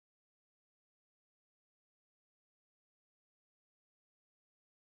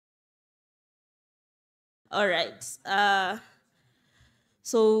All right.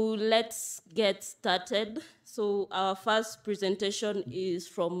 So let's get started. So our first presentation is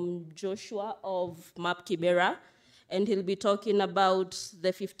from Joshua of Map Kibera, and he'll be talking about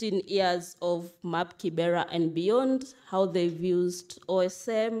the 15 years of Map Kibera and beyond, how they've used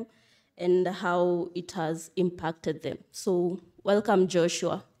OSM, and how it has impacted them. So welcome,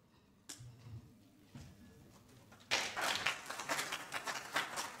 Joshua.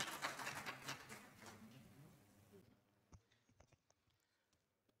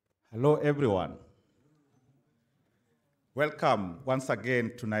 Hello, everyone. Welcome once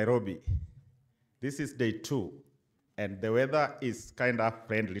again to Nairobi. This is day 2, and the weather is kind of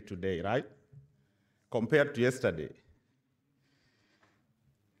friendly today, right? Compared to yesterday.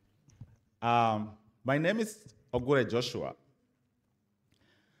 My name is Ogure Joshua.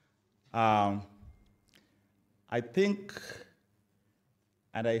 I think,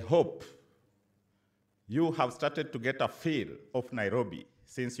 and I hope, you have started to get a feel of Nairobi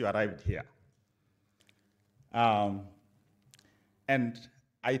since you arrived here. And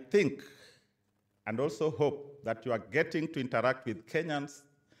I think, and also hope, that you are getting to interact with Kenyans,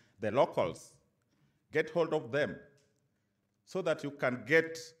 the locals, get hold of them, so that you can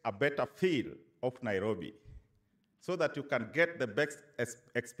get a better feel of Nairobi, so that you can get the best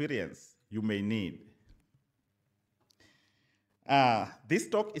experience you may need. This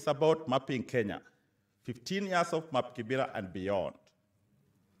talk is about mapping Kenya, 15 years of Map Kibera and beyond.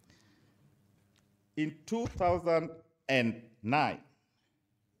 In 2009,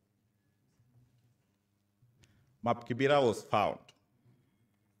 Map Kibera was found.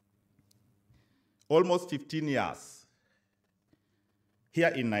 Almost 15 years here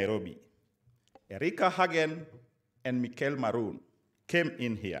in Nairobi. Erika Hagen and Michael Maroon came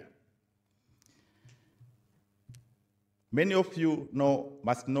in here. Many of you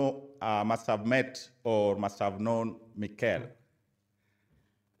must have met or must have known Michael.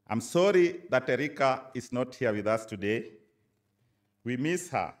 I'm sorry that Erika is not here with us today. We miss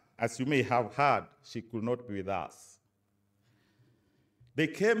her. As you may have heard, she could not be with us. They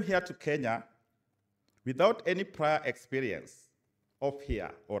came here to Kenya without any prior experience of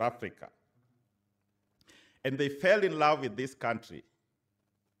here or Africa. And they fell in love with this country.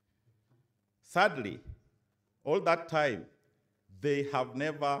 Sadly, all that time, they have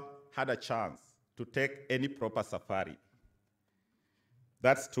never had a chance to take any proper safari.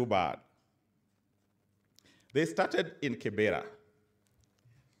 That's too bad. They started in Kibera,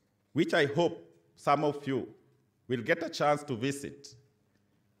 which I hope some of you will get a chance to visit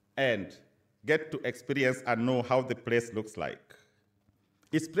and get to experience and know how the place looks like.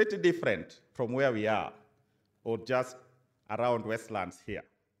 It's pretty different from where we are, or just around Westlands here.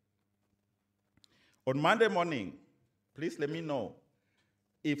 On Monday morning, please let me know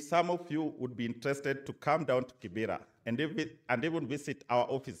if some of you would be interested to come down to Kibera and even visit our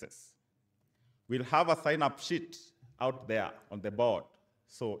offices. We'll have a sign-up sheet out there on the board.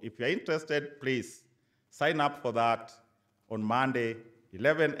 So if you're interested, please sign up for that on Monday,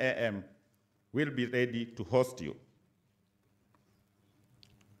 11 a.m. We'll be ready to host you.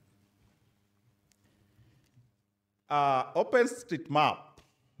 OpenStreetMap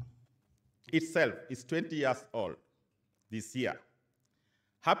itself is 20 years old this year.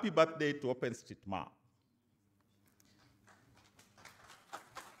 Happy birthday to OpenStreetMap.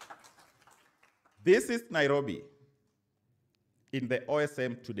 This is Nairobi in the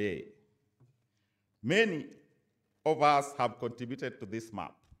OSM today. Many of us have contributed to this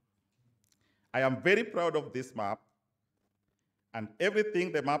map. I am very proud of this map and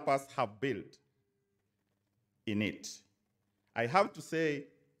everything the mappers have built in it. I have to say,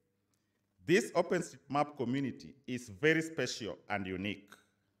 this OpenStreetMap community is very special and unique.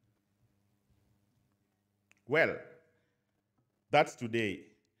 Well, that's today.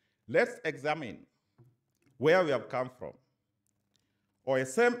 Let's examine where we have come from.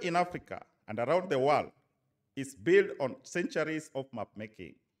 OSM in Africa and around the world is built on centuries of map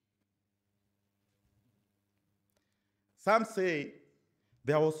making. Some say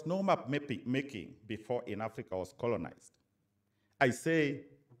there was no map making before in Africa was colonized. I say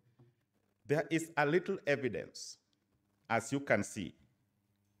there is a little evidence, as you can see,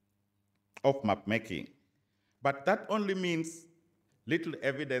 of map making. But that only means little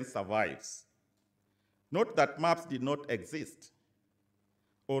evidence survives. Not that maps did not exist,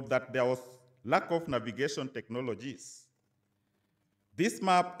 or that there was lack of navigation technologies. This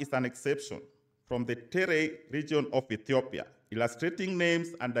map is an exception from the Tere region of Ethiopia, illustrating names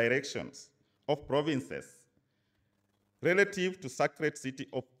and directions of provinces relative to sacred city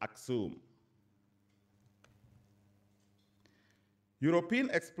of Aksum. European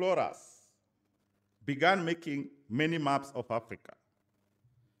explorers began making many maps of Africa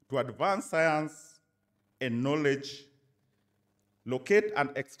to advance science and knowledge, locate and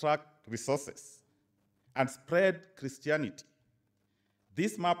extract resources, and spread Christianity.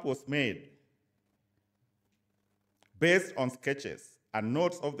 This map was made based on sketches and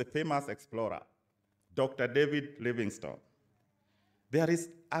notes of the famous explorer, Dr. David Livingstone. There is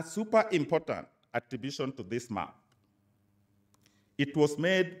a super important attribution to this map. It was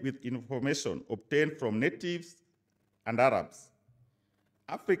made with information obtained from natives and Arabs.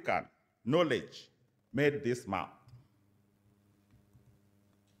 African knowledge made this map.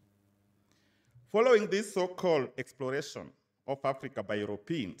 Following this so-called exploration of Africa by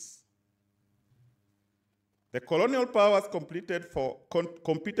Europeans, the colonial powers competed for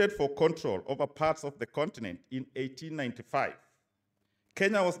control over parts of the continent in 1895.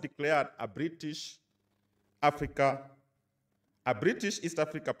 Kenya was declared a British East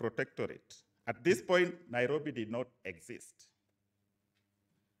Africa protectorate. At this point, Nairobi did not exist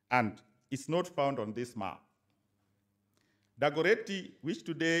and is not found on this map. Dagoretti, which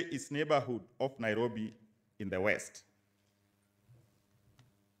today is neighborhood of Nairobi in the west.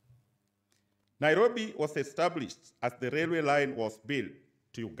 Nairobi was established as the railway line was built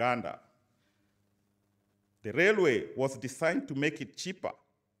to Uganda. The railway was designed to make it cheaper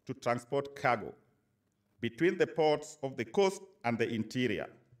to transport cargo between the ports of the coast and the interior.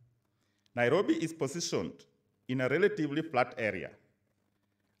 Nairobi is positioned in a relatively flat area.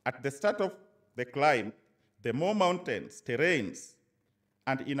 At the start of the climb, the more mountains, terrains,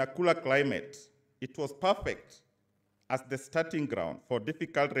 and in a cooler climate, it was perfect as the starting ground for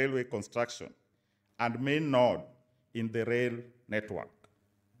difficult railway construction and main node in the rail network.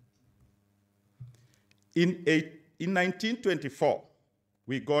 In 1924,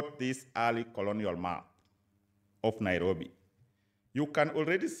 we got this early colonial map of Nairobi. You can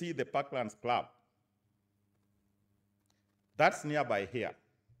already see the Parklands Club. That's nearby here.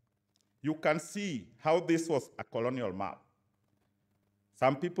 You can see how this was a colonial map.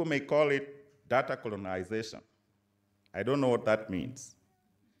 Some people may call it data colonization. I don't know what that means.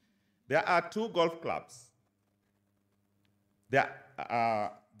 There are two golf clubs. The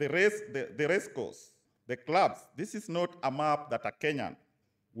race course, the clubs. This is not a map that a Kenyan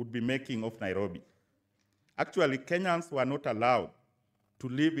would be making of Nairobi. Actually, Kenyans were not allowed to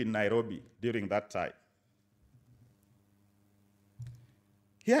live in Nairobi during that time.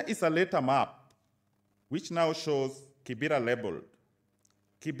 Here is a later map, which now shows Kibera labeled.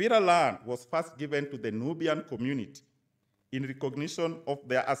 Kibera land was first given to the Nubian community in recognition of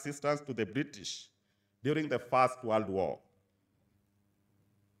their assistance to the British during the First World War.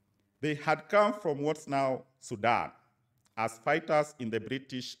 They had come from what's now Sudan as fighters in the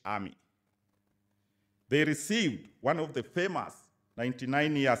British Army. They received one of the famous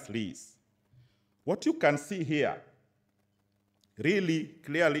 99 years lease. What you can see here really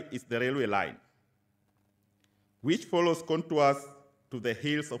clearly is the railway line, which follows contours to the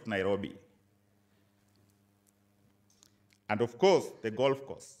hills of Nairobi. And of course, the golf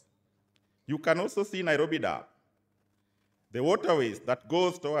course. You can also see Nairobi Dam, the waterways that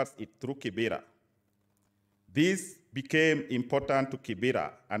goes towards it through Kibera. This became important to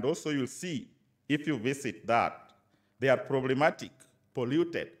Kibera, and also you'll see, if you visit that, they are problematic,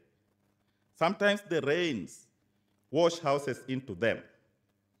 polluted. Sometimes the rains wash houses into them.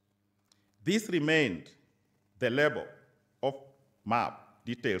 This remained the level of map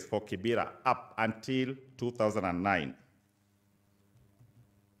details for Kibera up until 2009.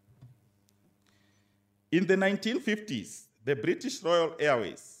 In the 1950s, the British Royal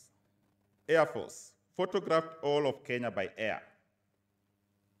Air Force photographed all of Kenya by air.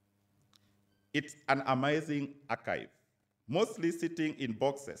 It's an amazing archive, mostly sitting in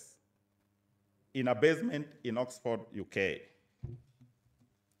boxes in a basement in Oxford, UK.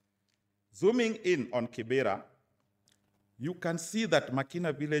 Zooming in on Kibera, you can see that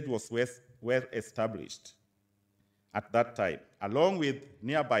Makina village was well established at that time, along with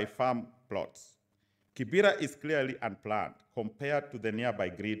nearby farm plots. Kibera is clearly unplanned compared to the nearby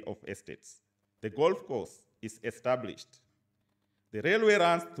grid of estates. The golf course is established. The railway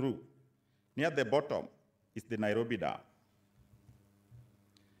runs through. Near the bottom is the Nairobi Dam.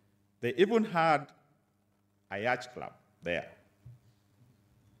 They even had a yacht club there.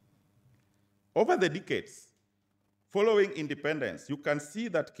 Over the decades, following independence, you can see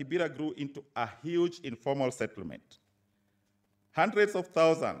that Kibera grew into a huge informal settlement. Hundreds of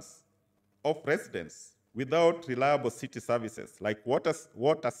thousands of residents without reliable city services like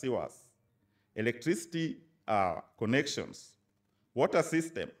water sewers, electricity connections, water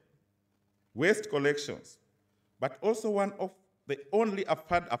system, waste collections, but also one of the only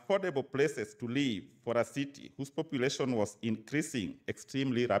affordable places to live for a city whose population was increasing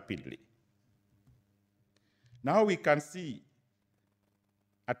extremely rapidly. Now we can see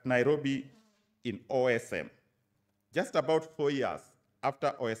at Nairobi in OSM, just about 4 years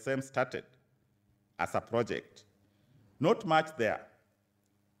after OSM started as a project, not much there,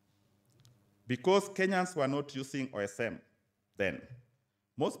 because Kenyans were not using OSM then.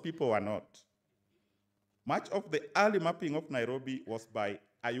 Most people were not. Much of the early mapping of Nairobi was by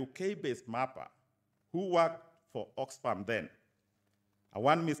a UK-based mapper who worked for Oxfam then,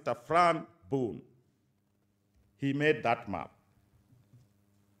 one Mr. Fran Boone. He made that map.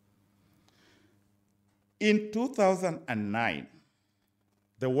 In 2009,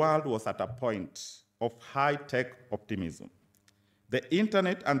 the world was at a point of high-tech optimism. The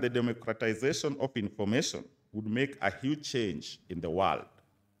internet and the democratization of information would make a huge change in the world.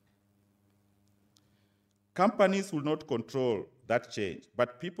 Companies would not control that change,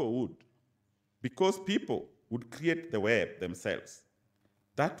 but people would, because people would create the web themselves.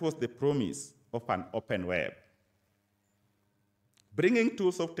 That was the promise of an open web. Bringing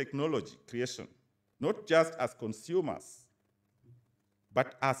tools of technology creation, not just as consumers,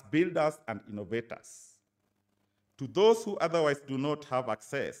 but as builders and innovators. To those who otherwise do not have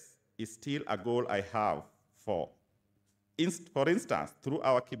access is still a goal I have for instance, through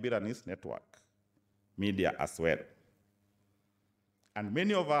our Kibera News Network, media as well. And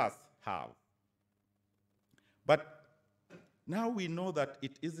many of us have. But now we know that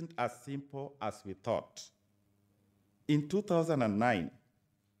it isn't as simple as we thought. In 2009,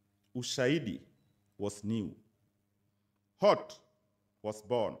 Ushahidi was new. HOT was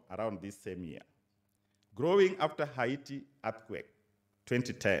born around this same year, growing after Haiti earthquake,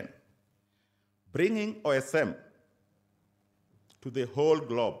 2010. Bringing OSM to the whole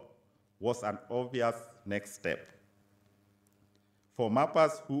globe was an obvious next step for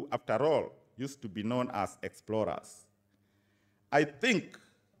mappers who, after all, used to be known as explorers. I think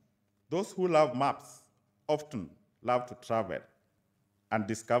those who love maps often love to travel and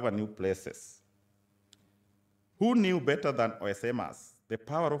discover new places. Who knew better than OSMers the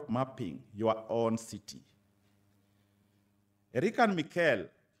power of mapping your own city? Eric and Michael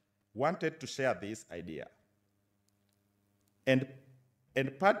wanted to share this idea. And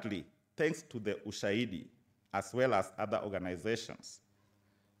partly thanks to the Ushahidi, as well as other organizations,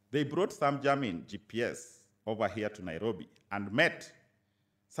 they brought some German GPS over here to Nairobi and met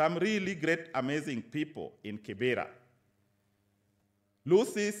some really great, amazing people in Kibera.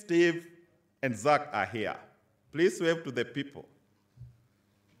 Lucy, Steve, and Zach are here. Please wave to the people.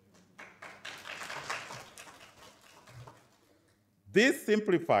 This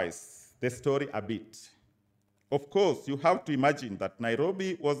simplifies the story a bit. Of course, you have to imagine that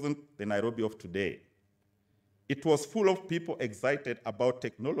Nairobi wasn't the Nairobi of today. It was full of people excited about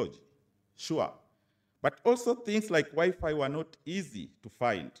technology, sure, but also things like Wi-Fi were not easy to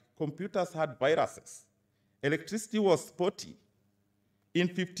find. Computers had viruses. Electricity was spotty. In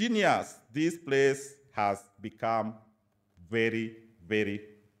 15 years, this place has become very, very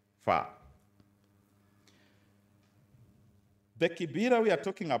far. The Kibera we are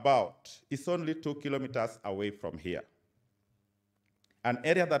talking about is only 2 kilometers away from here, an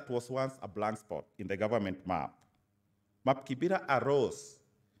area that was once a blank spot in the government map. Map Kibera arose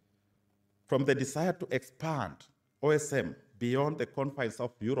from the desire to expand OSM beyond the confines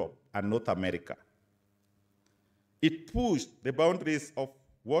of Europe and North America. It pushed the boundaries of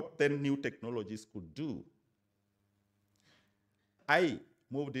what then new technologies could do. I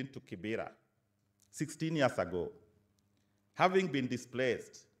moved into Kibera 16 years ago, having been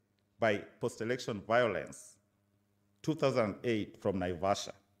displaced by post-election violence, 2008 from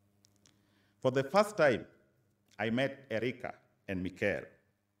Naivasha. For the first time, I met Erica and Michael.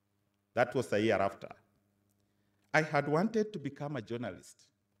 That was a year after. I had wanted to become a journalist,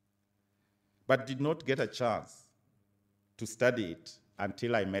 but did not get a chance to study it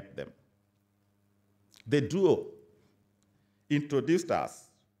until I met them. The duo introduced us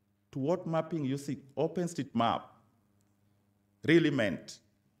to what mapping using OpenStreetMap really meant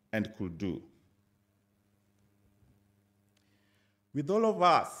and could do. With all of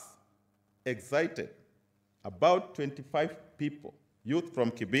us excited, about 25 people, youth from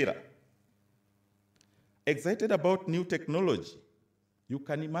Kibera, excited about new technology, you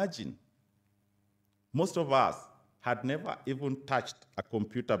can imagine, most of us had never even touched a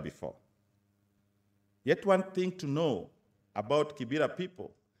computer before. Yet one thing to know about Kibera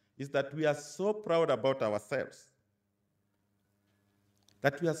people is that we are so proud about ourselves,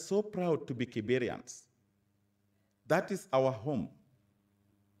 that we are so proud to be Kiberians. That is our home.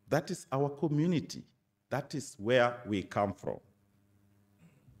 That is our community. That is where we come from.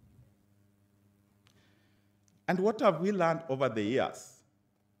 And what have we learned over the years?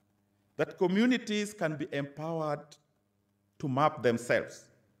 That communities can be empowered to map themselves,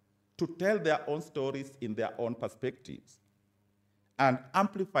 to tell their own stories in their own perspectives, and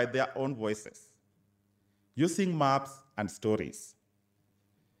amplify their own voices using maps and stories.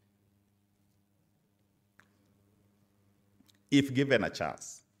 If given a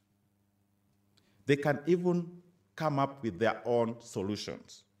chance, they can even come up with their own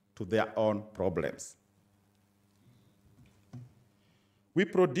solutions to their own problems. We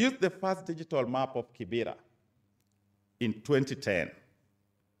produced the first digital map of Kibera in 2010.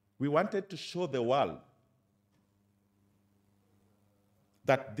 We wanted to show the world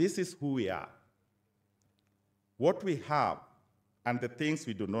that this is who we are, what we have, and the things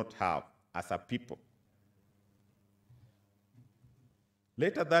we do not have as a people.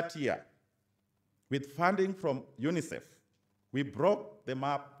 Later that year, with funding from UNICEF, we broke the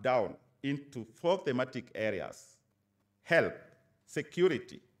map down into 4 thematic areas: health,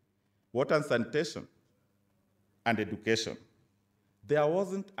 security, water and sanitation, and education. There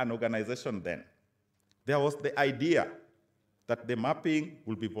wasn't an organization then. There was the idea that the mapping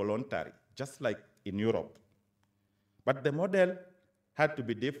will be voluntary, just like in Europe. But the model had to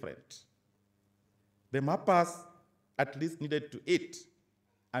be different. The mappers at least needed to eat,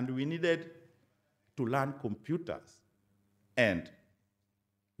 and we needed to learn computers, and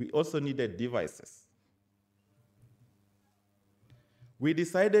we also needed devices. We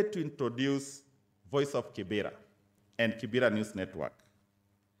decided to introduce Voice of Kibera and Kibera News Network.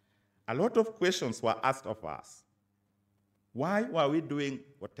 A lot of questions were asked of us. Why were we doing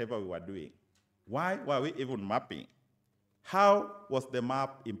whatever we were doing? Why were we even mapping? How was the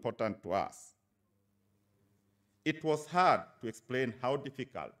map important to us? It was hard to explain how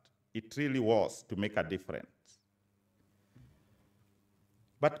difficult it really was to make a difference.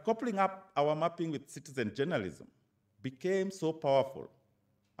 But coupling up our mapping with citizen journalism became so powerful,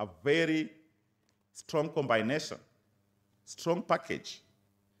 a very strong combination, strong package,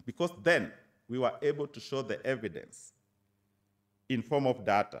 because then we were able to show the evidence in form of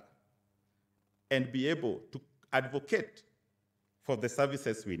data and be able to advocate for the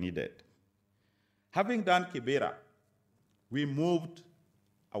services we needed. Having done Kibera, we moved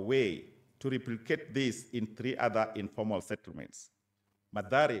away to replicate this in 3 other informal settlements: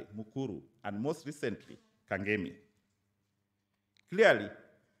 Mathare, Mukuru, and most recently, Kangemi. Clearly,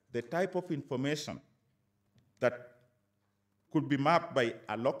 the type of information that could be mapped by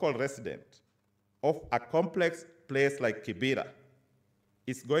a local resident of a complex place like Kibera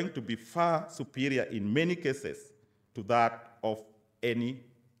is going to be far superior in many cases to that of any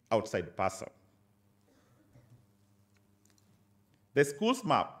outside person. The schools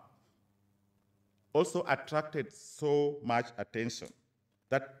map also attracted so much attention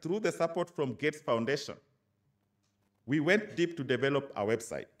that through the support from Gates Foundation, we went deep to develop a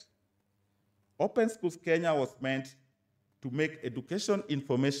website. Open Schools Kenya was meant to make education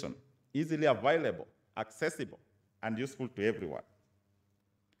information easily available, accessible, and useful to everyone.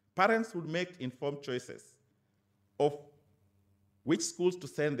 Parents would make informed choices of which schools to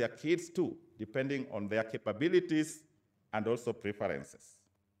send their kids to, depending on their capabilities and also preferences.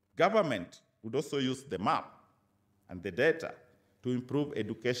 Government would also use the map and the data to improve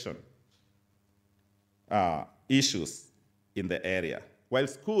education issues in the area, while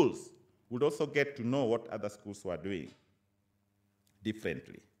schools would also get to know what other schools were doing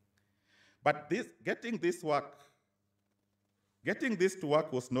differently. But getting this to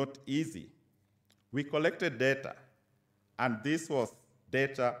work was not easy. We collected data, and this was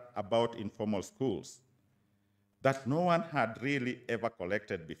data about informal schools that no one had really ever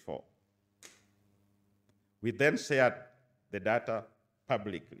collected before. We then shared the data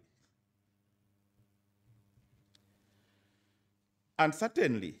publicly. And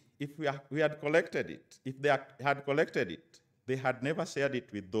certainly, if we had collected it, if they had collected it, they had never shared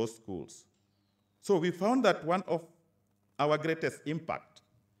it with those schools. So we found that one of our greatest impact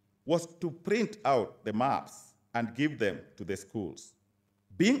was to print out the maps and give them to the schools.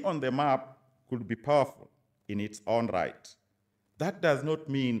 Being on the map could be powerful in its own right. That does not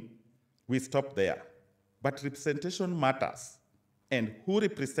mean we stop there, but representation matters, and who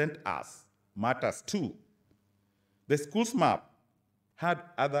represent us matters too. The schools map had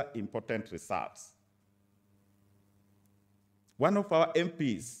other important results. One of our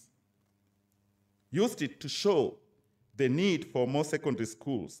MPs used it to show the need for more secondary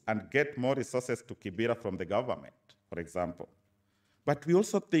schools and get more resources to Kibera from the government, for example. But we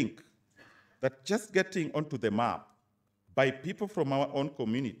also think that just getting onto the map by people from our own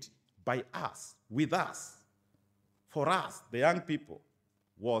community, by us, with us, for us, the young people,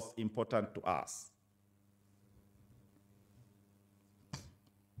 was important to us.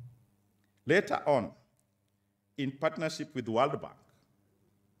 Later on, in partnership with World Bank,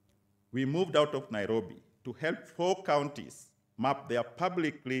 we moved out of Nairobi to help 4 counties map their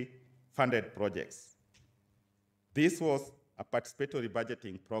publicly funded projects. This was a participatory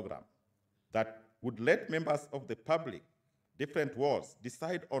budgeting program that would let members of the public, different wards,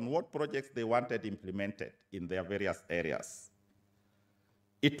 decide on what projects they wanted implemented in their various areas.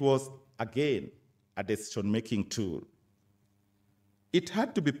 It was, again, a decision-making tool. It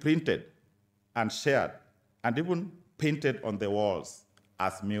had to be printed and shared and even painted on the walls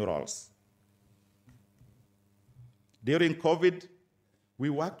as murals. During COVID, we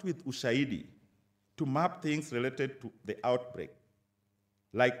worked with Ushahidi to map things related to the outbreak,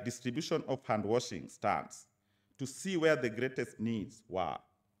 like distribution of hand washing stands, to see where the greatest needs were.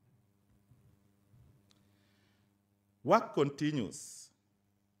 Work continues.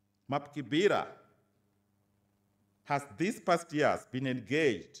 Map Kibera has these past years been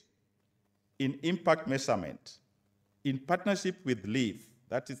engaged in impact measurement in partnership with LIFE,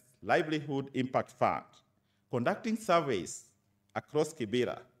 that is Livelihood Impact Fund, conducting surveys across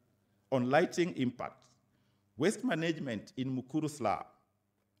Kibera on lighting impact, waste management in Mukuru slum,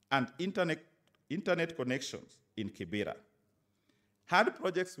 and internet connections in Kibera. Hard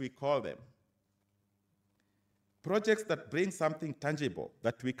projects, we call them. Projects that bring something tangible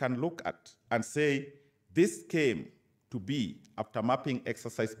that we can look at and say, this came to be after mapping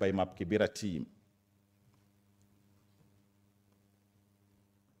exercise by Map Kibera team.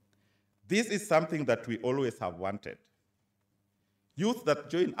 This is something that we always have wanted. Youth that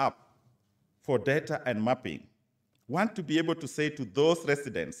join up for data and mapping want to be able to say to those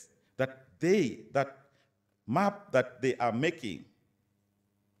residents that that map that they are making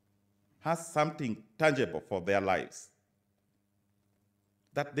has something tangible for their lives.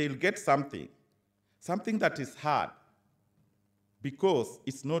 That they'll get something that is hard, because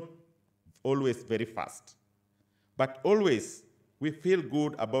it's not always very fast. But always we feel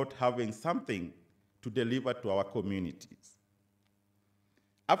good about having something to deliver to our communities.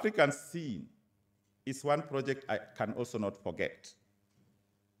 African Scene is one project I can also not forget.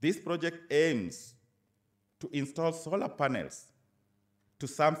 This project aims to install solar panels to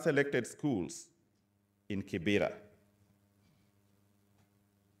some selected schools in Kibera.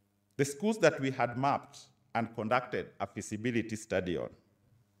 The schools that we had mapped and conducted a feasibility study on.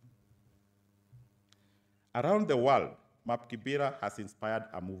 Around the world, Map Kibera has inspired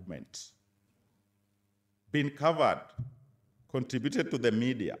a movement, been covered, contributed to the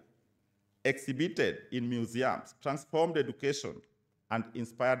media, exhibited in museums, transformed education, and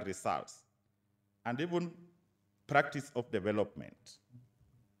inspired results, and even practice of development.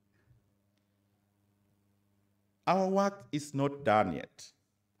 Our work is not done yet.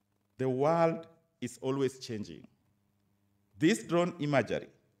 The world is always changing. This drone imagery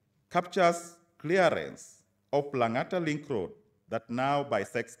captures clearance of Langata Link Road that now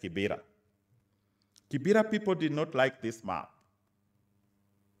bisects Kibera. Kibera people did not like this map.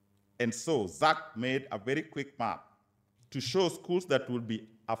 And so Zach made a very quick map to show schools that will be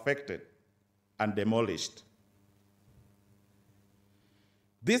affected and demolished.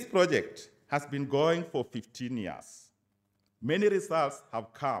 This project has been going for 15 years. Many results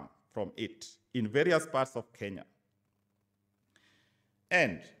have come from it in various parts of Kenya.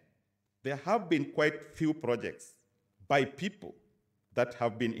 And there have been quite few projects by people that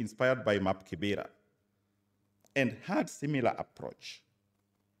have been inspired by Map Kibera and had similar approach,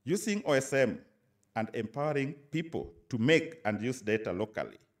 using OSM and empowering people to make and use data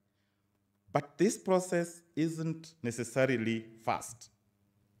locally. But this process isn't necessarily fast.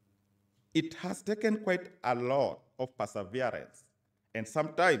 It has taken quite a lot of perseverance and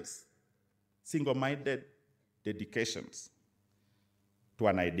sometimes single-minded dedications to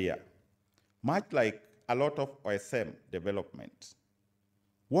an idea, much like a lot of OSM development.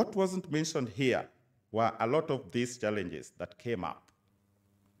 What wasn't mentioned here were a lot of these challenges that came up.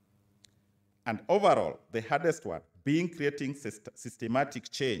 And overall, the hardest one being creating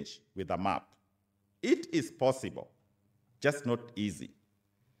systematic change with a map. It is possible, just not easy.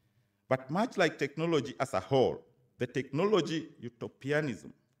 But much like technology as a whole, the technology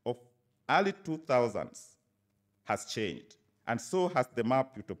utopianism of early 2000s has changed, and so has the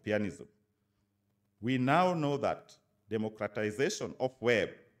map utopianism. We now know that democratization of web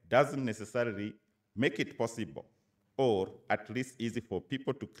doesn't necessarily make it possible, or at least easy for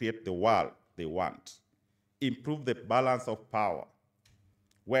people to create the world they want, improve the balance of power,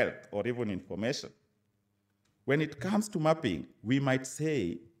 wealth, or even information. When it comes to mapping, we might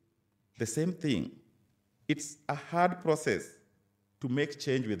say the same thing. It's a hard process to make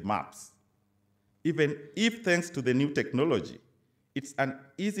change with maps. Even if, thanks to the new technology, it's an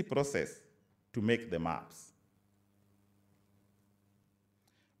easy process to make the maps.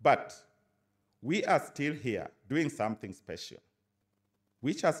 But we are still here doing something special,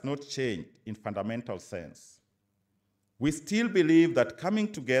 which has not changed in fundamental sense. We still believe that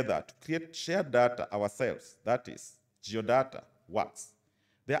coming together to create shared data ourselves, that is, geodata, works.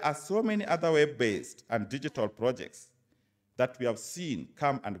 There are so many other web-based and digital projects that we have seen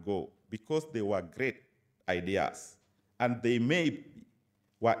come and go because they were great ideas, and they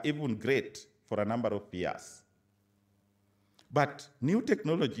were even great for a number of years. But new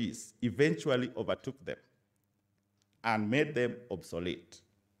technologies eventually overtook them and made them obsolete.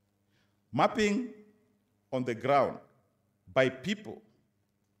 Mapping on the ground by people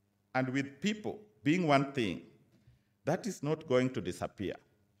and with people being one thing, that is not going to disappear.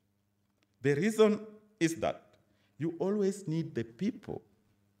 The reason is that you always need the people,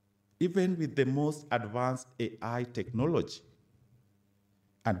 even with the most advanced AI technology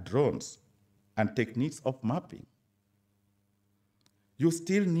and drones and techniques of mapping. You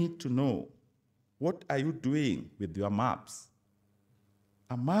still need to know, what are you doing with your maps?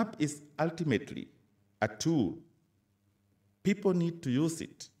 A map is ultimately a tool. People need to use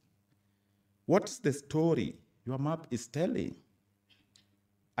it. What's the story your map is telling?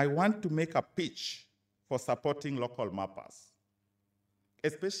 I want to make a pitch for supporting local mappers,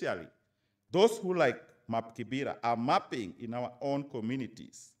 especially those who, like Map Kibera, are mapping in our own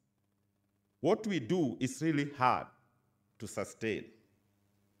communities. What we do is really hard to sustain.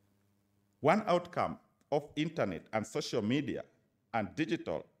 One outcome of internet and social media and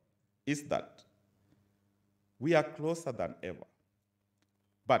digital is that we are closer than ever.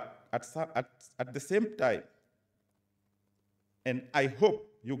 But at the same time, and I hope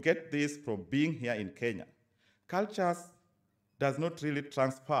you get this from being here in Kenya, cultures does not really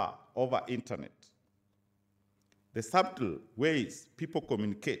transfer over internet. The subtle ways people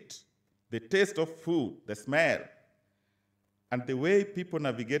communicate, the taste of food, the smell, and the way people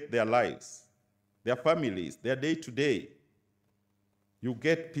navigate their lives, their families, their day-to-day, you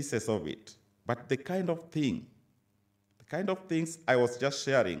get pieces of it. But the kind of things I was just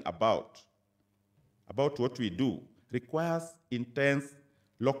sharing about what we do, requires intense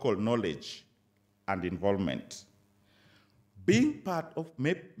local knowledge and involvement. Being part of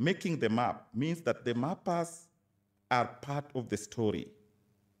making the map means that the mappers are part of the story.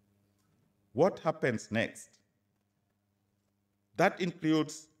 What happens next? That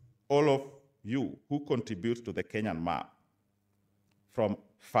includes all of you who contribute to the Kenyan map from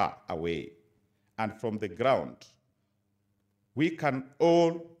far away and from the ground. We can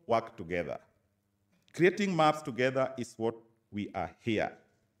all work together. Creating maps together is what we are here,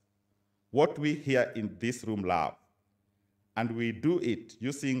 what we here in this room love. And we do it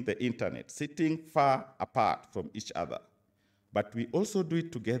using the internet, sitting far apart from each other. But we also do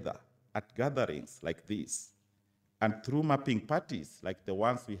it together at gatherings like this, and through mapping parties like the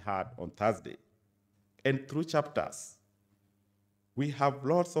ones we had on Thursday, and through chapters. We have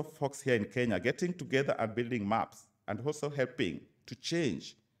lots of folks here in Kenya getting together and building maps, and also helping to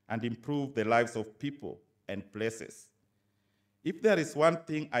change and improve the lives of people and places. If there is one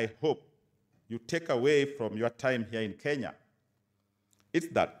thing I hope you take away from your time here in Kenya, it's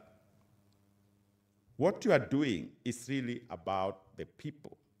that what you are doing is really about the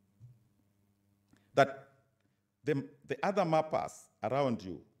people. That the other mappers around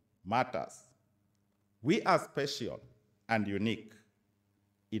you matters. We are special and unique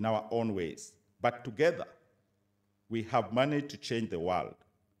in our own ways, but together we have managed to change the world.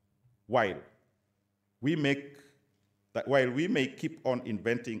 While we may keep on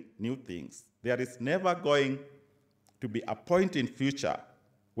inventing new things, there is never going to be a point in future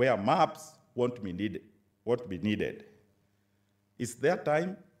where maps won't be needed. Is there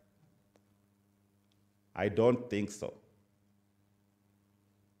time? I don't think so.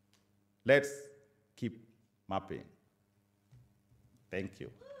 Let's keep mapping. Thank you.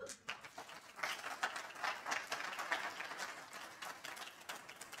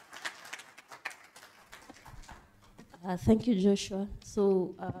 Thank you, Joshua.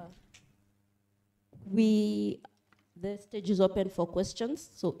 So the stage is open for questions.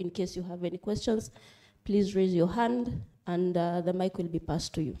 So in case you have any questions, please raise your hand and the mic will be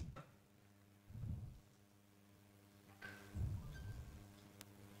passed to you.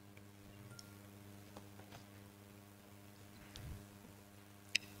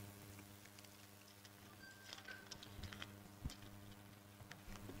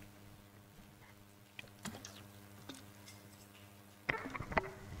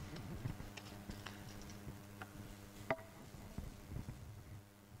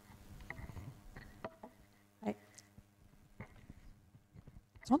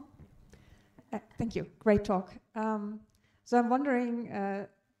 It's on? Thank you. Great talk. So I'm wondering,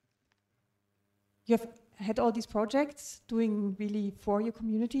 you have had all these projects doing really for your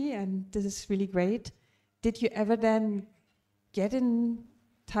community, and this is really great. Did you ever then get in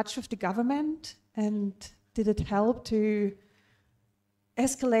touch with the government, and did it help to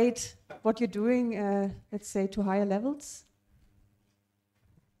escalate what you're doing, let's say, to higher levels?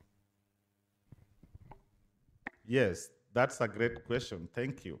 Yes, that's a great question.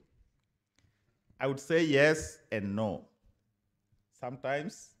 Thank you. I would say yes and no.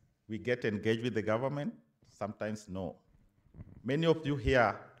 Sometimes we get engaged with the government, sometimes no. Many of you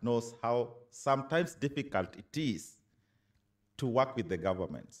here knows how sometimes difficult it is to work with the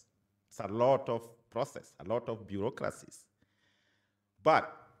governments. It's a lot of process, a lot of bureaucracies.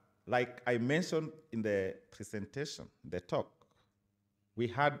 But like I mentioned in the presentation, the talk, we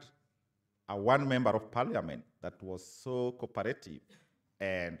had one member of parliament that was so cooperative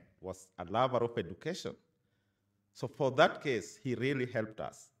and was a lover of education. So for that case, he really helped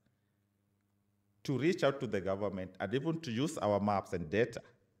us to reach out to the government and even to use our maps and data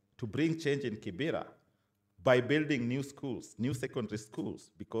to bring change in Kibera by building new schools, new secondary schools,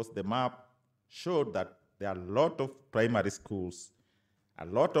 because the map showed that there are a lot of primary schools, a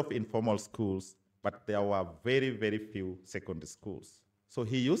lot of informal schools, but there were very, very few secondary schools. So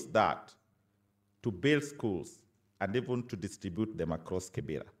he used that to build schools and even to distribute them across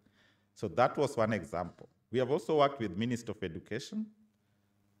Kibera. So that was one example. We have also worked with Minister of Education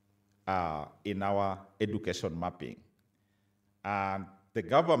in our education mapping. And the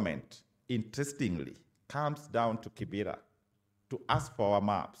government, interestingly, comes down to Kibera to ask for our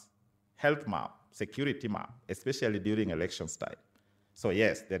maps, health map, security map, especially during elections time. So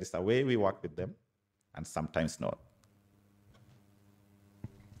yes, there is a way we work with them, and sometimes not.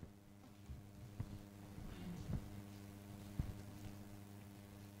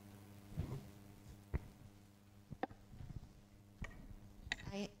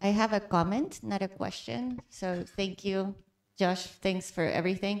 I have a comment, not a question. So thank you, Josh. Thanks for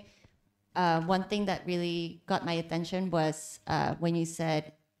everything. One thing that really got my attention was when you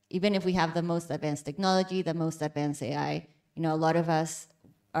said, even if we have the most advanced technology, the most advanced AI, you know, a lot of us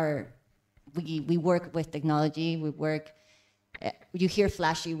we work with technology. You hear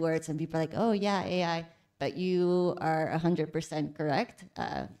flashy words and people are like, oh yeah, AI, but you are 100% correct.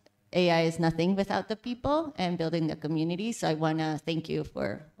 AI is nothing without the people and building the community. So I want to thank you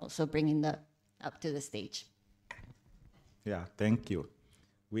for also bringing that up to the stage. Yeah, thank you.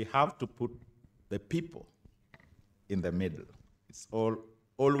 We have to put the people in the middle. It's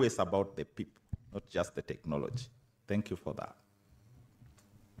always about the people, not just the technology. Thank you for that.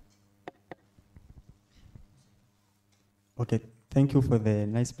 Okay, thank you for the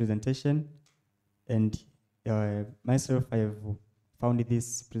nice presentation. And myself, I have found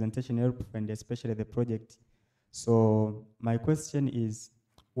this presentation helpful, and especially the project. So my question is,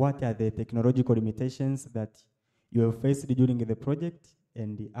 what are the technological limitations that you have faced during the project,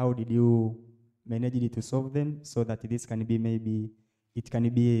 and how did you manage to solve them so that this can be it can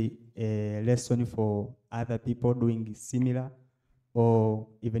be a lesson for other people doing similar, or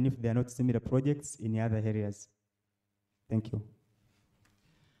even if they are not similar projects in other areas? Thank you.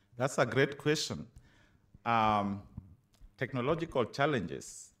 That's a great question. Technological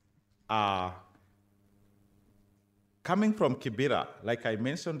challenges are coming from Kibera. Like I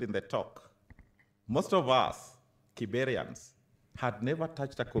mentioned in the talk, most of us Kiberians had never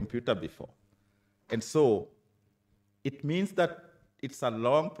touched a computer before. And so it means that it's a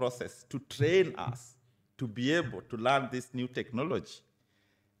long process to train us to be able to learn this new technology.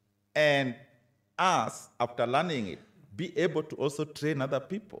 And us, after learning it, be able to also train other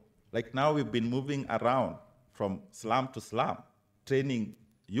people. Like now we've been moving around from slum to slum, training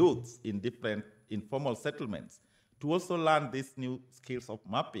youths in different informal settlements to also learn these new skills of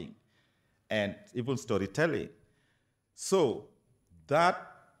mapping and even storytelling. So that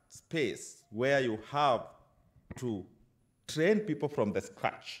space where you have to train people from the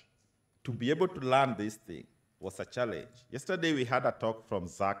scratch to be able to learn this thing was a challenge. Yesterday we had a talk from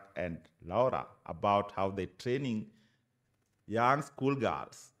Zach and Laura about how they're training young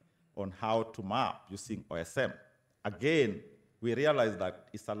schoolgirls on how to map using OSM. Again, we realized that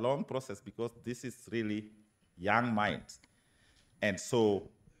it's a long process because this is really young minds. And so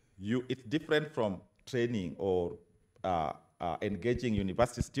it's different from training or engaging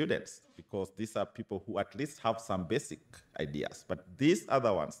university students, because these are people who at least have some basic ideas, but these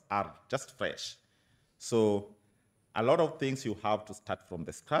other ones are just fresh. So a lot of things you have to start from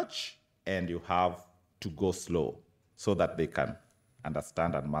the scratch, and you have to go slow so that they can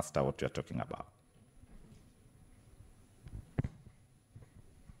understand and master what you're talking about.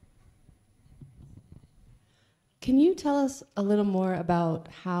 Can you tell us a little more about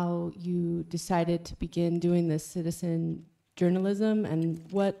how you decided to begin doing this citizen journalism, and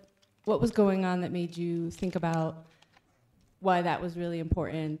what was going on that made you think about why that was really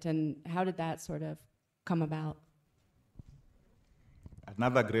important, and how did that sort of come about?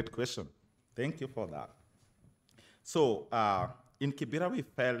 Another great question. Thank you for that. So in Kibera, we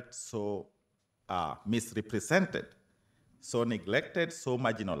felt so misrepresented, so neglected, so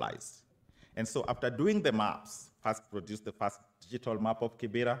marginalized. And so after doing the maps, first produced the first digital map of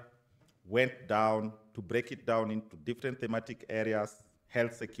Kibera, went down to break it down into different thematic areas: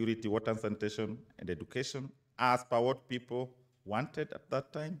 health, security, water and sanitation, and education, as per what people wanted at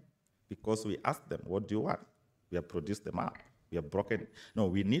that time, because we asked them, what do you want? We have produced the map. We have broken, no,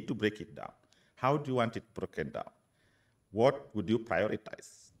 we need to break it down. How do you want it broken down? What would you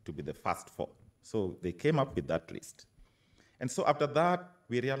prioritize to be the first four? So they came up with that list. And so after that,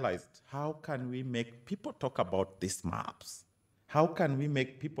 we realized, how can we make people talk about these maps? How can we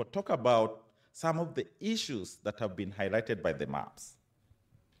make people talk about some of the issues that have been highlighted by the maps?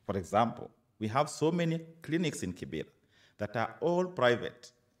 For example, we have so many clinics in Kibera that are all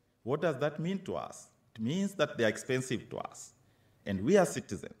private. What does that mean to us? It means that they are expensive to us. And we are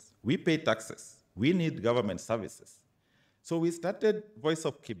citizens. We pay taxes. We need government services. So we started Voice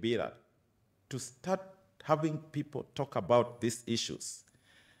of Kibera to start having people talk about these issues.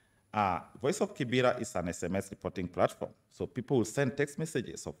 Voice of Kibera is an SMS reporting platform. So people will send text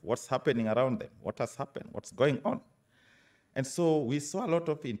messages of what's happening around them, what has happened, what's going on. And so we saw a lot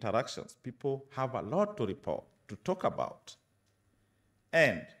of interactions. People have a lot to report, to talk about,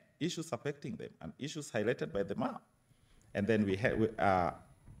 and issues affecting them, and issues highlighted by the map. And then we had,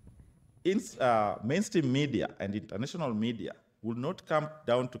 mainstream media and international media will not come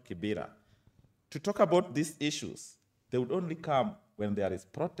down to Kibera to talk about these issues. They would only come when there is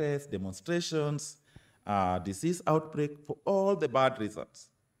protests, demonstrations, disease outbreak, for all the bad reasons.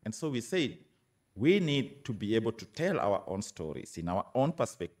 And so we said, we need to be able to tell our own stories in our own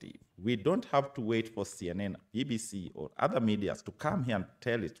perspective. We don't have to wait for CNN, BBC, or other medias to come here and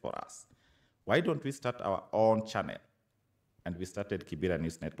tell it for us. Why don't we start our own channel? And we started Kibera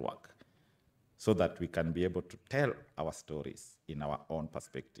News Network so that we can be able to tell our stories in our own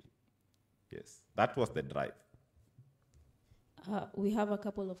perspective. Yes, that was the drive. We have a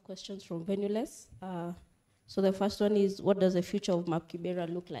couple of questions from Venuless. So the first one is, what does the future of Map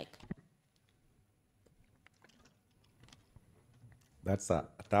Kibera look like? That's a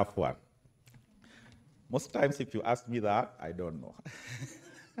tough one. Most times if you ask me that, I don't know.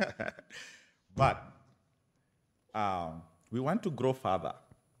 But we want to grow further.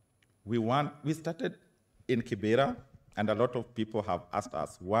 We started in Kibera, and a lot of people have asked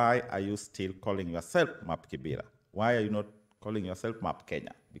us, why are you still calling yourself Map Kibera? Why are you not calling yourself Map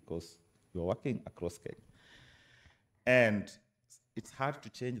Kenya? Because you're working across Kenya. And it's hard to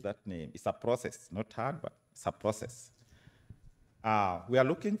change that name. It's a process, not hard, but it's a process. We are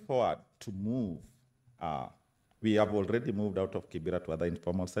looking forward to move. We have already moved out of Kibera to other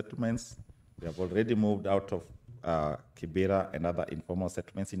informal settlements. We have already moved out of Kibera and other informal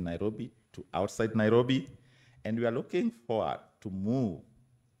settlements in Nairobi to outside Nairobi. And we are looking forward to move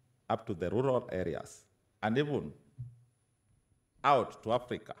up to the rural areas and even out to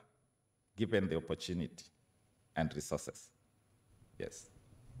Africa, given the opportunity and resources. Yes.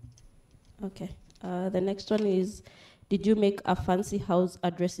 Okay. The next one is, did you make a fancy house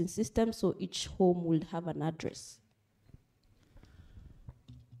addressing system so each home would have an address?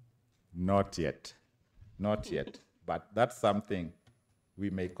 Not yet. Not yet. But that's something we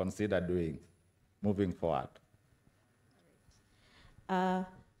may consider doing moving forward.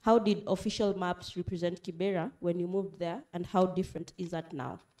 How did official maps represent Kibera when you moved there, and how different is that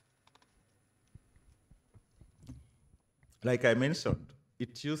now? Like I mentioned,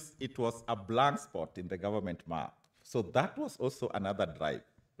 it was a blank spot in the government map. So that was also another drive.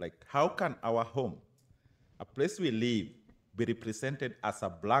 Like, how can our home, a place we live, be represented as a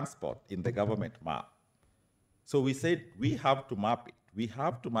blank spot in the government map? So we said, we have to map it. We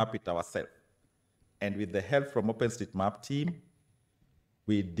have to map it ourselves. And with the help from OpenStreetMap team,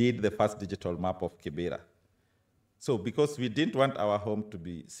 we did the first digital map of Kibera. So because we didn't want our home to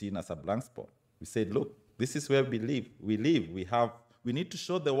be seen as a blank spot, we said, look, this is where we live. We need to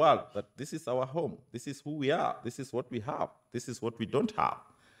show the world that this is our home. This is who we are. This is what we have. This is what we don't have.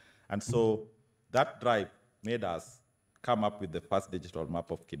 And so that drive made us come up with the first digital map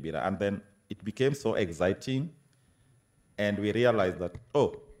of Kibera. And then it became so exciting. And we realized that,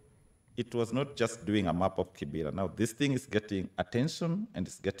 it was not just doing a map of Kibera. Now this thing is getting attention and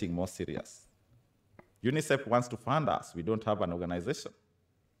it's getting more serious. UNICEF wants to fund us. We don't have an organization.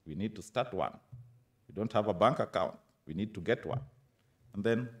 We need to start one. We don't have a bank account. We need to get one. And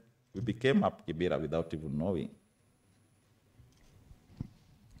then we became Map Kibera without even knowing.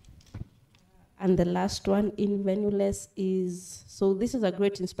 And the last one in Venuless is, so this is a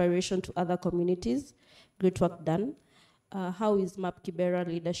great inspiration to other communities. Great work done. How is Map Kibera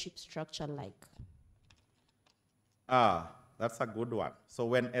leadership structure like? That's a good one. So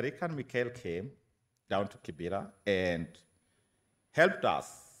when Eric and Mikhail came down to Kibera and helped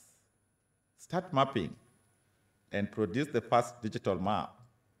us start mapping and produce the first digital map,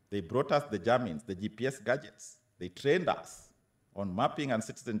 they brought us the jammings, the GPS gadgets. They trained us on mapping and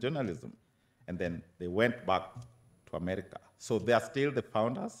citizen journalism. And then they went back to America. So they are still the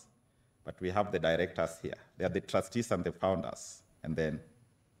founders, but we have the directors here. They are the trustees and the founders. And then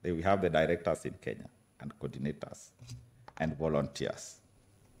we have the directors in Kenya and coordinators and volunteers.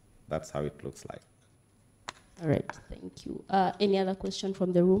 That's how it looks like. All right, thank you. Any other question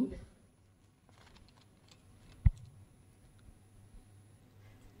from the room?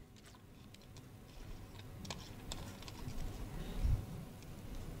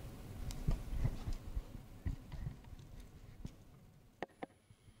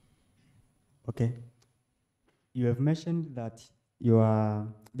 Okay. You have mentioned that you are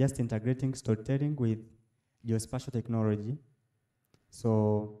just integrating storytelling with geospatial technology.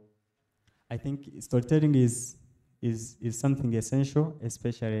 So I think storytelling is something essential,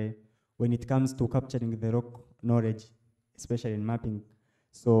 especially when it comes to capturing the raw knowledge, especially in mapping.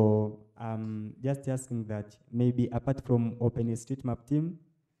 So I'm just asking that maybe apart from OpenStreetMap team,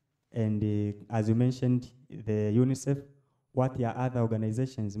 and as you mentioned, the UNICEF, what are other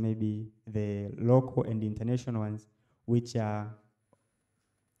organizations, maybe the local and international ones, which are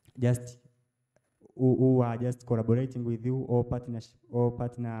just who are just collaborating with you, or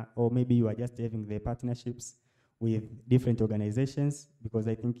or maybe you are just having the partnerships with different organizations? Because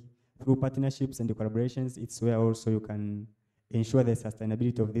I think through partnerships and the collaborations, it's where also you can ensure the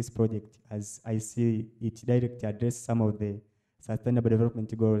sustainability of this project, as I see it directly address some of the sustainable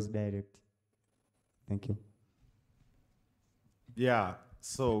development goals direct. Thank you. Yeah,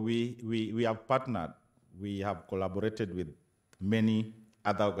 so we have partnered. We have collaborated with many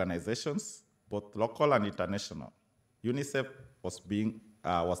other organizations, both local and international. UNICEF was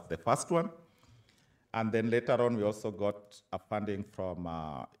the first one. And then later on, we also got a funding from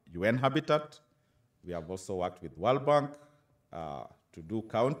UN Habitat. We have also worked with World Bank to do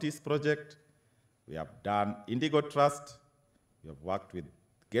counties project. We have done Indigo Trust. We have worked with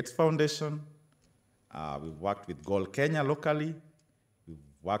Gates Foundation. We've worked with Gold Kenya locally. We've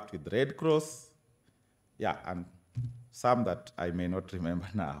worked with Red Cross. Yeah, and some that I may not remember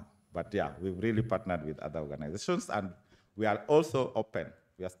now. But yeah, we've really partnered with other organizations, and we are also open.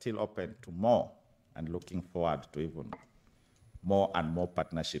 We are still open to more and looking forward to even more and more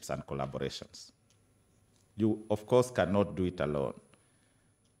partnerships and collaborations. You, of course, cannot do it alone.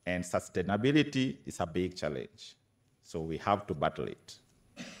 And sustainability is a big challenge. So we have to battle it.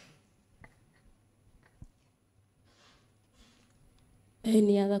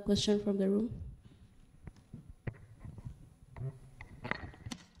 Any other question from the room?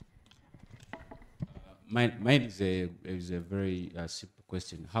 Mine is a very simple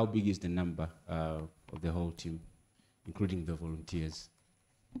question. How big is the number of the whole team, including the volunteers?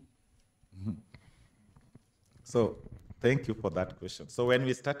 So thank you for that question. So when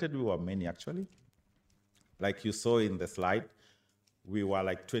we started, we were many actually. Like you saw in the slide, we were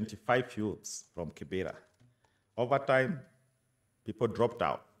like 25 youths from Kibera. Over time, people dropped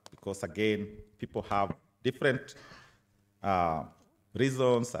out because again, people have different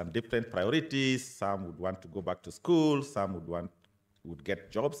reasons and different priorities. Some would want to go back to school, some would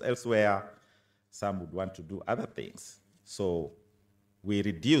get jobs elsewhere, some would want to do other things. So we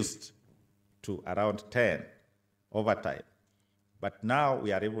reduced to around 10 over time. But now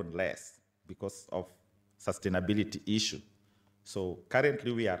we are even less because of sustainability issue. So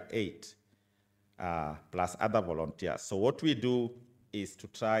currently we are 8 plus other volunteers. So what we do is to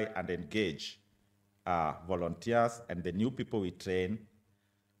try and engage volunteers and the new people we train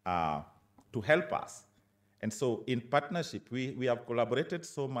to help us. And so in partnership, we have collaborated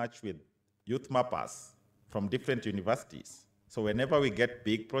so much with youth mappers from different universities. So whenever we get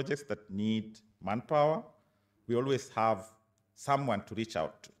big projects that need manpower, we always have someone to reach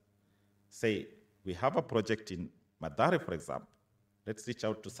out to. Say, we have a project in Mathare, for example. Let's reach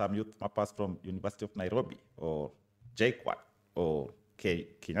out to some youth mappers from University of Nairobi or JKUAT or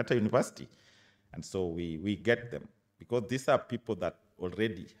Kenyatta University. And so we get them because these are people that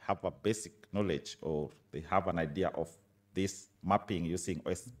already have a basic knowledge or they have an idea of this mapping using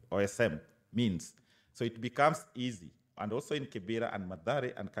OSM means. So it becomes easy. And also in Kibera and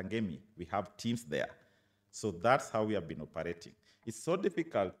Mathare and Kangemi, we have teams there. So that's how we have been operating. It's so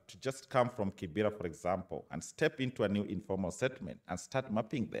difficult to just come from Kibera, for example, and step into a new informal settlement and start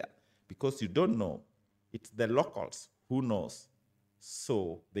mapping there because you don't know. It's the locals who knows.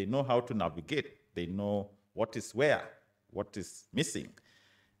 So they know how to navigate. They know what is where, what is missing.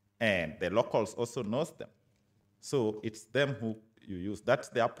 And the locals also knows them. So it's them who you use. That's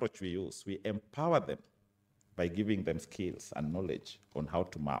the approach we use. We empower them by giving them skills and knowledge on how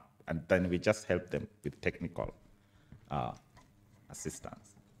to map. And then we just help them with technical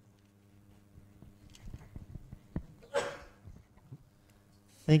assistance.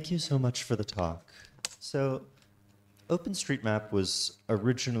 Thank you so much for the talk. So OpenStreetMap was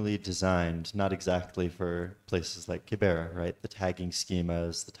originally designed not exactly for places like Kibera, right? The tagging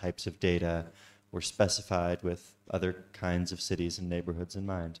schemas, the types of data were specified with other kinds of cities and neighborhoods in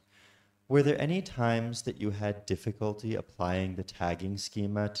mind. Were there any times that you had difficulty applying the tagging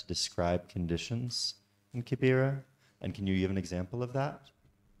schema to describe conditions in Kibera? And can you give an example of that?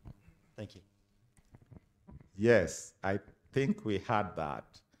 Thank you. Yes, I think we had that.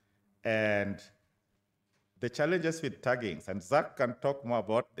 And the challenges with taggings, and Zach can talk more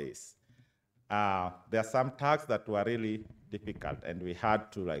about this, there are some tags that were really difficult and we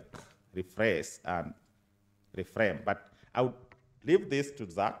had to rephrase and reframe. But I would leave this to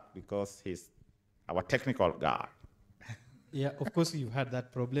Zach because he's our technical guy. Yeah, of course you've had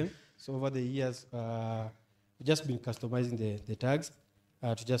that problem. So over the years, we've just been customizing the tags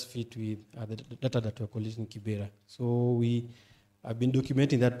to just fit with the data that we're collecting in Kibera. So we have been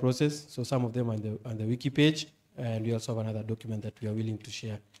documenting that process. So some of them are on the wiki page, and we also have another document that we are willing to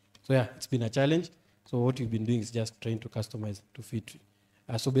share. So yeah, it's been a challenge. So what we've been doing is just trying to customize to fit.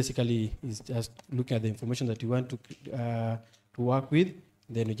 So basically, it's just looking at the information that you want to work with,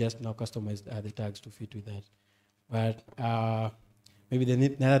 then we just now customize the tags to fit with that. But maybe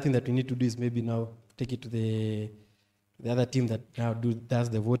the other thing that we need to do is maybe now take it to the other team that now does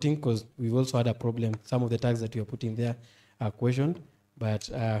the voting, because we've also had a problem. Some of the tags that we are putting there are questioned, but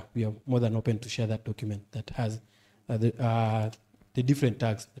we are more than open to share that document that has the different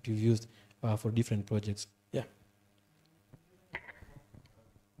tags that we've used for different projects. Yeah.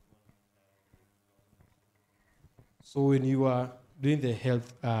 So when you are doing the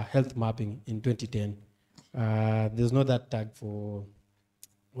health mapping in 2010, there's no that tag for,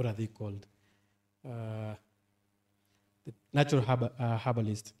 what are they called? The natural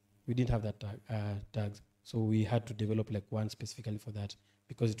herbalist. We didn't have that tags. So we had to develop one specifically for that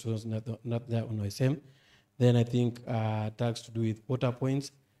because it was not there on OSM. Then I think tags to do with water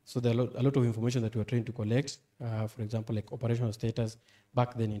points. So there are a lot of information that we were trying to collect. For example, like operational status.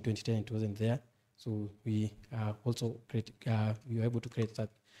 Back then in 2010, it wasn't there. So we also we were able to create that.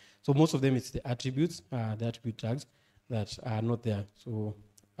 So most of them, it's the attributes, the attribute tags that are not there. So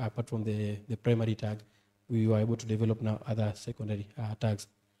apart from the primary tag, we were able to develop now other secondary tags.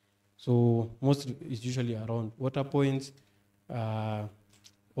 So most is usually around water points,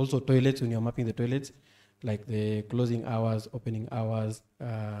 also toilets when you're mapping the toilets, like the closing hours, opening hours,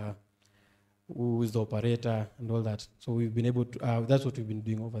 who is the operator and all that. So we've been able to, that's what we've been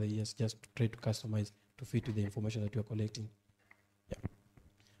doing over the years, just to try to customize to fit with the information that we're collecting. Yeah.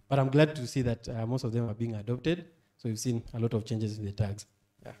 But I'm glad to see that most of them are being adopted. So we've seen a lot of changes in the tags.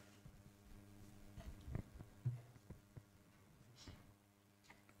 Yeah.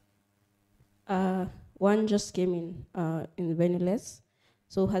 One just came in Venezuela.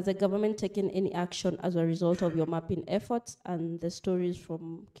 So has the government taken any action as a result of your mapping efforts and the stories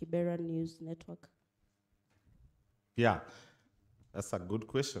from Kibera News Network? Yeah, that's a good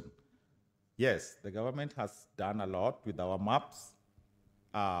question. Yes, the government has done a lot with our maps.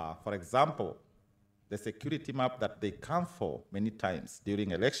 For example, the security map that they come for many times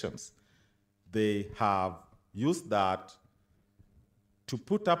during elections, they have used that to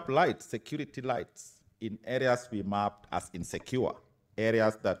put up lights, security lights, in areas we mapped as insecure,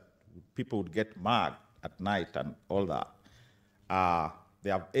 areas that people would get mugged at night and all that.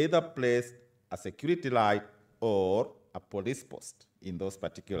 They have either placed a security light or a police post in those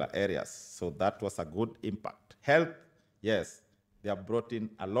particular areas. So that was a good impact. Health, yes, they have brought in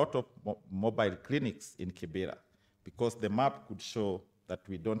a lot of mobile clinics in Kibera because the map could show that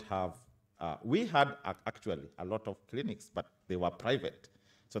we don't have, we had actually a lot of clinics, but they were private.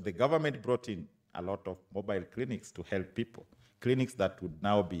 So the government brought in a lot of mobile clinics to help people, clinics that would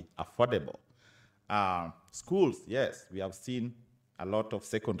now be affordable. Schools, yes, we have seen a lot of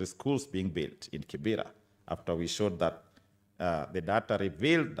secondary schools being built in Kibera after we showed that the data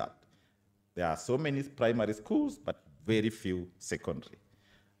revealed that there are so many primary schools, but very few secondary.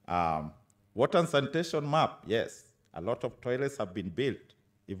 Water and sanitation map, yes, a lot of toilets have been built,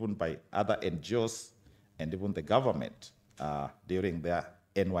 even by other NGOs and even the government during their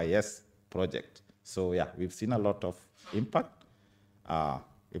NYS project. So yeah, we've seen a lot of impact,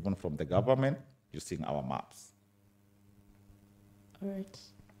 even from the government using our maps. All right.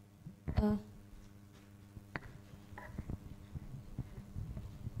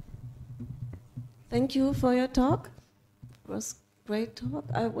 Thank you for your talk. It was great talk.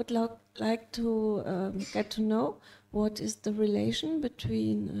 I would like to get to know what is the relation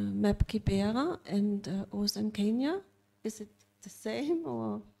between Map Kibera and OSM Kenya. Is it the same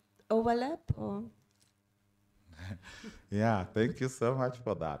or overlap or? Yeah, thank you so much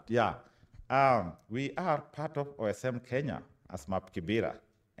for that. Yeah, we are part of OSM Kenya as Map Kibera,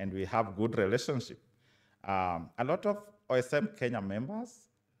 and we have good relationship. A lot of OSM Kenya members,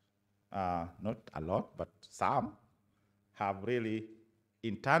 not a lot, but some, have really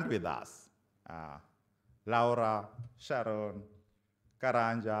interned with us. Laura, Sharon,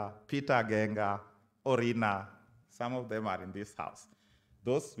 Karanja, Peter Genga, Orina, some of them are in this house.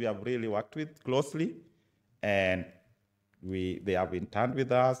 Those we have really worked with closely, and they have interned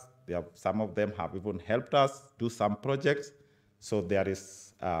with us. Some of them have even helped us do some projects. So there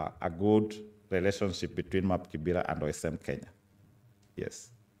is a good relationship between Map Kibera and OSM Kenya.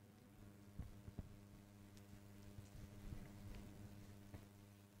 Yes.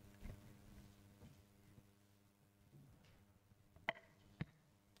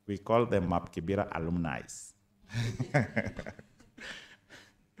 We call them Map Kibera alumni.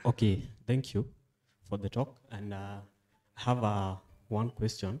 Okay, thank you for the talk. And I have one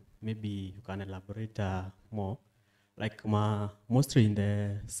question. Maybe you can elaborate more. Like mostly in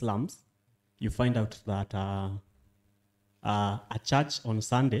the slums, you find out that a church on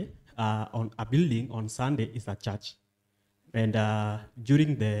Sunday, on a building on Sunday is a church. And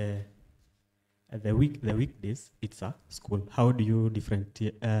during the weekdays, it's a school. How do you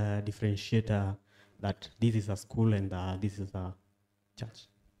differentiate that this is a school and this is a church?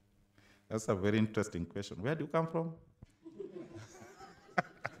 That's a very interesting question. Where do you come from?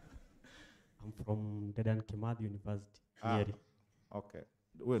 I'm from Dedan Kimathi University, Nyeri. Okay.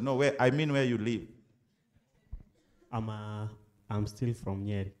 Well, no, where you live? I'm still from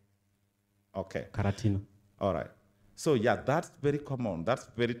Nyeri. Okay. Karatina. All right. So yeah, that's very common. That's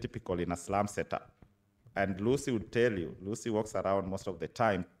very typical in a slum setup. And Lucy would tell you, Lucy walks around most of the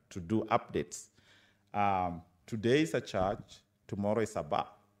time to do updates. Today is a church, tomorrow is a bar.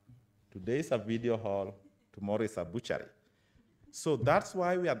 Today is a video hall, tomorrow is a butchery. So that's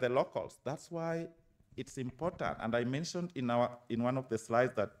why we are the locals. That's why it's important. And I mentioned in one of the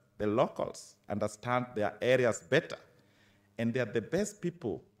slides that the locals understand their areas better. And they are the best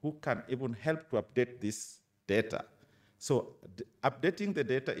people who can even help to update this data. So updating the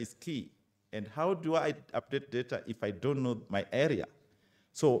data is key. And how do I update data if I don't know my area?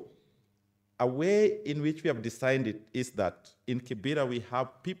 So a way in which we have designed it is that in Kibera, we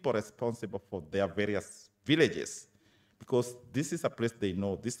have people responsible for their various villages, because this is a place they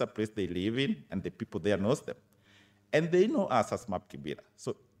know, this is a place they live in, and the people there knows them. And they know us as Map Kibera.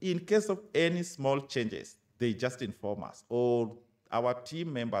 So in case of any small changes, they just inform us, or our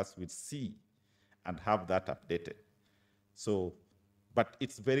team members will see and have that updated. So, but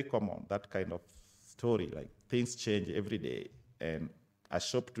it's very common, that kind of story, like things change every day, and a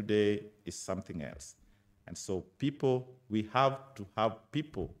shop today is something else. And so we have to have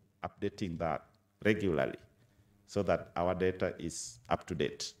people updating that regularly so that our data is up to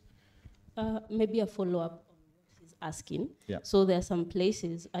date. Maybe a follow-up on what he's asking. Yeah. So there are some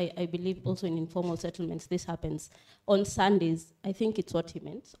places, I believe also in informal settlements, this happens. On Sundays, I think it's what he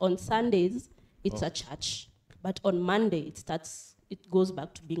meant. On Sundays, it's a church. But on Monday, it goes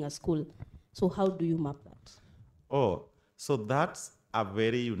back to being a school. So how do you map that? Oh, so that's a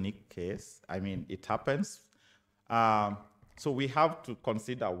very unique case. I mean, it happens. So we have to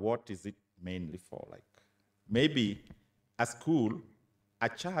consider what is it mainly for. Like maybe a school, a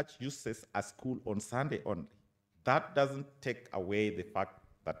church uses a school on Sunday only. That doesn't take away the fact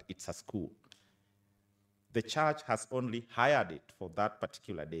that it's a school. The church has only hired it for that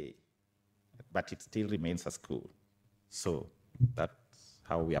particular day, but it still remains a school. So that's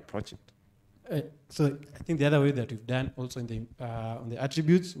how we approach it. So I think the other way that we've done also in on the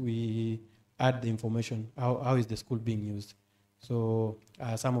attributes, we add the information. How is the school being used? So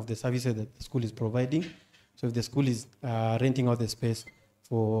some of the services that the school is providing. So if the school is renting out the space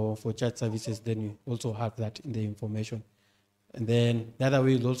for church services, then we also have that in the information. And then the other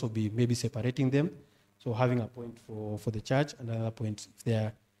way will also be maybe separating them. So having a point for the church and another point if they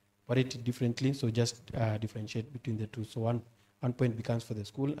are operated differently. So just differentiate between the two. So one point becomes for the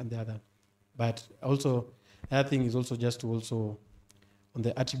school and the other. But also, the other thing is also just to also, on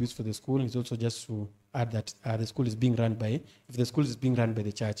the attributes for the school, is also just to add that the school is being run by, if the school is being run by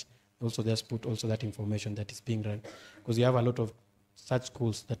the church, also just put also that information that is being run. Because you have a lot of such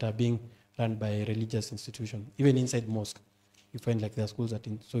schools that are being run by religious institutions. Even inside mosque, you find like there are schools that,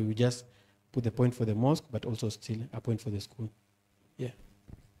 so you just put the point for the mosque, but also still a point for the school. Yeah.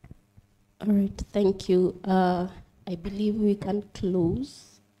 All right, thank you. I believe we can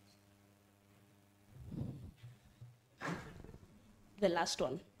close. The last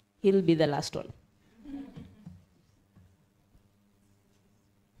one. He'll be the last one.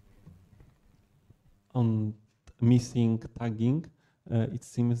 On missing tagging, it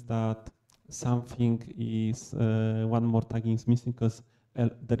seems that something is, one more tagging is missing because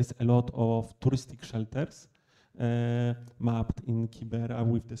there is a lot of touristic shelters mapped in Kibera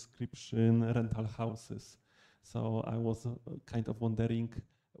with description rental houses. So I was kind of wondering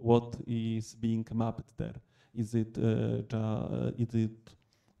what is being mapped there. Is it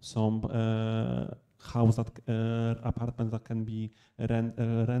some house that apartments that can be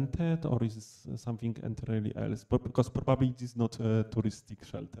rented, or is this something entirely else? But because probably it is not a touristic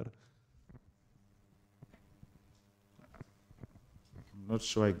shelter. I'm not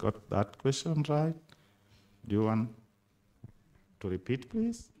sure I got that question right. Do you want to repeat,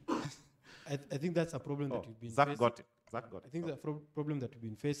 please? I think that's a problem that we've been Zach facing. got it. Zach got it. I think the problem that we've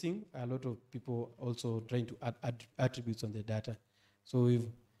been facing, a lot of people also trying to add attributes on the data. So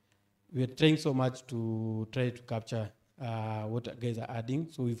we're trying so much to try to capture what guys are adding.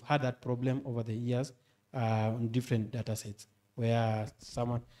 So we've had that problem over the years on different data sets where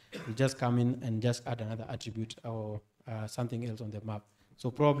someone will just come in and just add another attribute or something else on the map.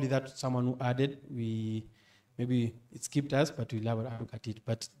 So probably that someone who added, maybe it skipped us, but we'll have a look at it.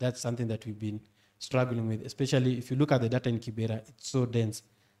 But that's something that we've been struggling with, especially if you look at the data in Kibera, it's so dense.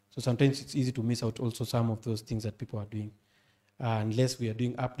 So sometimes it's easy to miss out also some of those things that people are doing. Unless we are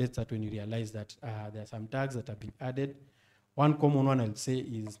doing updates, that when you realize that there are some tags that have been added. One common one I'll say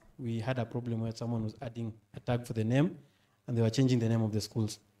is we had a problem where someone was adding a tag for the name and they were changing the name of the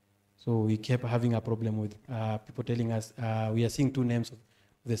schools. So we kept having a problem with people telling us we are seeing two names of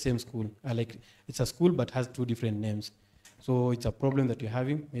the same school. Like it's a school but has two different names. So it's a problem that we're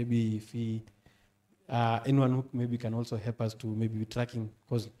having. Maybe if anyone who maybe can also help us to maybe be tracking,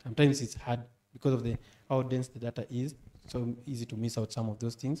 because sometimes it's hard because of how dense the data is, so easy to miss out some of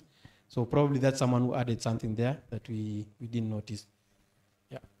those things. So probably that's someone who added something there that we didn't notice.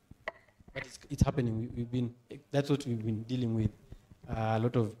 Yeah, but it's happening. That's what we've been dealing with. A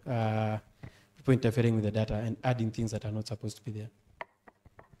lot of people interfering with the data and adding things that are not supposed to be there.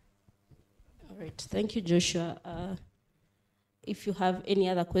 All right, thank you, Joshua. If you have any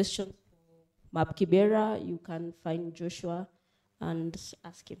other questions for Map Kibera, you can find Joshua and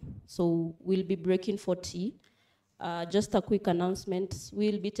ask him. So we'll be breaking for tea. Just a quick announcement.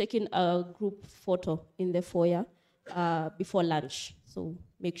 We'll be taking a group photo in the foyer before lunch. So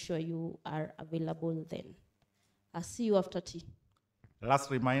make sure you are available then. I'll see you after tea.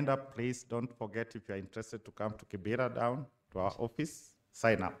 Last reminder, please don't forget, if you're interested to come to Kibera down to our office,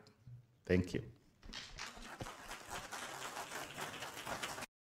 sign up. Thank you.